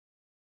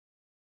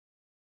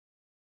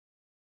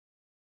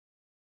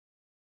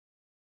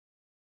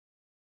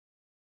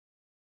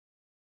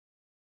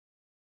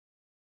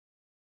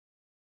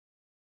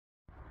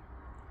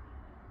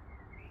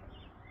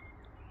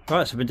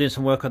Right, so I've been doing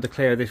some work on the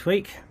Clio this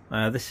week.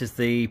 This is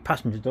the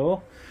passenger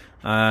door.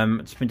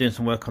 Just been doing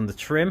some work on the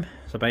trim.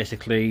 So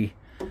basically,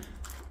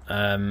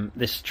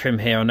 this trim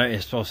here, I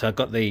noticed also I've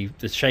got the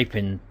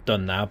shaping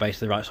done now,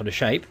 basically the right sort of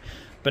shape.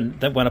 But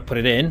then when I put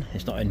it in,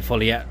 it's not in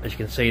fully yet, as you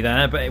can see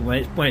there. But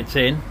when it's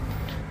in,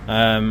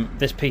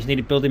 this piece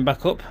needed building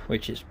back up,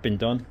 which it's been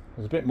done.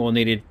 There's a bit more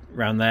needed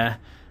around there.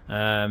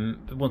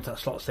 But once that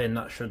slots in,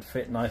 that should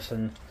fit nice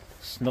and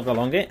snug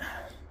along it.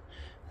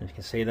 As you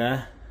can see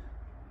there.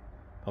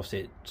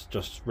 Obviously it's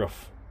just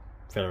rough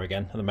filler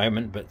again at the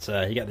moment, but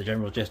you get the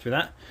general gist with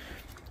that.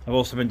 I've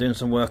also been doing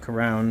some work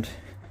around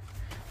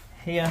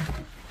here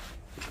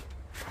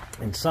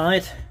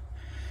inside.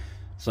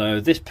 So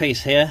this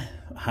piece here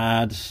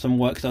had some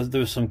work,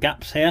 there was some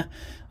gaps here,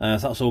 so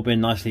that's all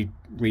been nicely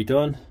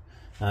redone,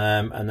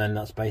 and then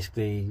that's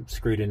basically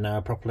screwed in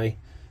now properly,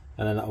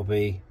 and then that will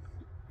be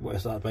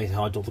basically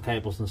hides all the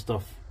cables and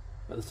stuff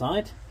at the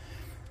side.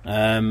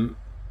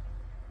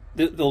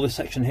 All this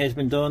section here has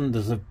been done.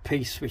 There's a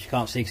piece which you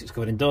can't see because it's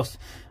covered in dust.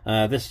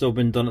 This has all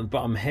been done at the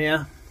bottom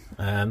here.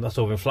 That's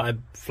all been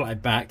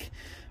flatted back,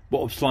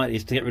 brought up slightly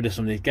to get rid of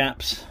some of these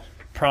gaps,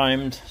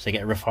 primed so you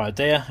get a rough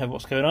idea of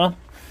what's going on.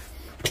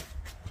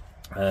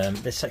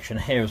 This section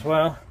here as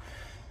well.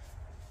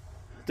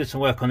 Did some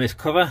work on this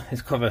cover.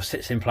 This cover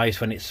sits in place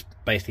when it's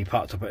basically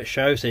parked up at a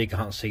show, so you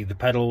can't see the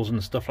pedals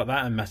and stuff like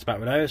that, and messed about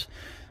with those.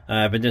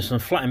 Been doing some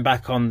flattening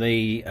back on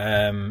the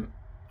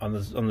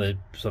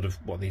sort of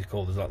what these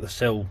called as like the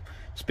sill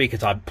speaker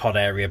type pod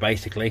area,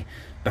 basically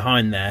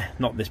behind there,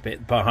 not this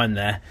bit, behind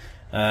there.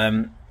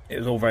 It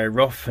was all very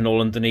rough, and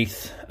all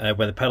underneath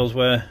where the pedals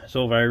were, it's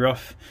all very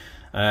rough.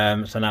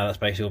 So now that's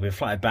basically all been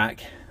flatted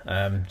back,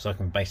 so I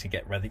can basically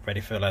get ready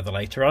for leather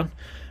later on.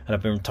 And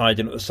I've been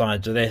tidying up the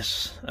sides of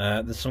this.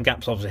 There's some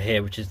gaps obviously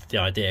here, which is the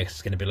idea because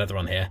it's going to be leather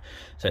on here,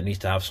 so it needs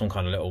to have some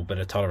kind of little bit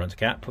of tolerance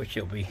gap, which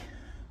it'll be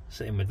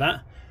sitting with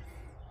that.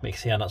 But you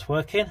can see how that's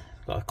working.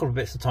 Got a couple of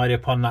bits to tidy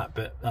up on that,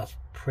 but that's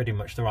pretty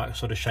much the right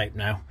sort of shape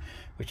now,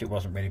 which it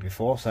wasn't really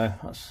before, so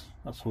that's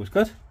always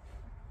good.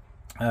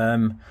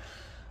 But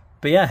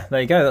yeah,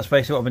 there you go, that's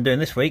basically what I've been doing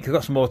this week. I've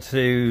got some more to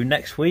do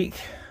next week,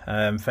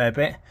 fair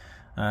bit.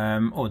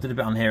 Oh, I did a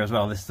bit on here as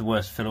well. This is the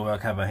worst filler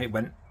work ever. It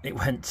went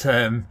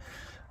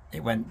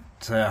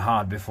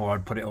hard before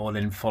I'd put it all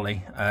in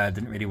fully.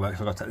 Didn't really work,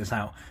 so I've got to take this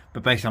out.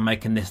 But basically I'm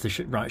making this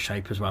the right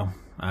shape as well,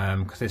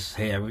 because this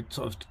here,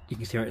 sort of, you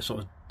can see how it's sort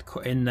of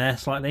cut in there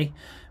slightly,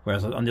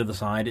 whereas on the other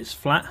side it's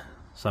flat,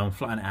 so I'm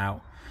flattening it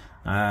out.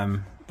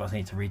 But I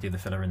need to redo the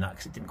filler in that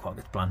because it didn't quite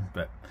get to plan.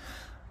 But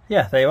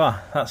yeah, there you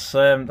are. That's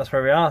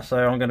where we are. So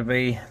I'm going to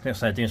be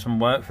doing some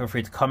work. Feel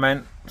free to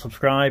comment,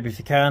 subscribe if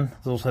you can.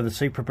 There's also the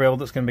super build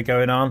that's going to be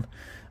going on.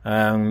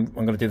 I'm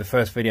going to do the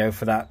first video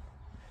for that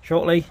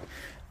shortly,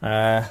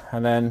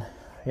 and then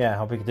yeah,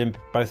 I'll be doing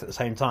both at the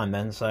same time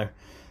then, so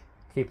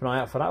keep an eye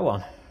out for that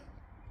one.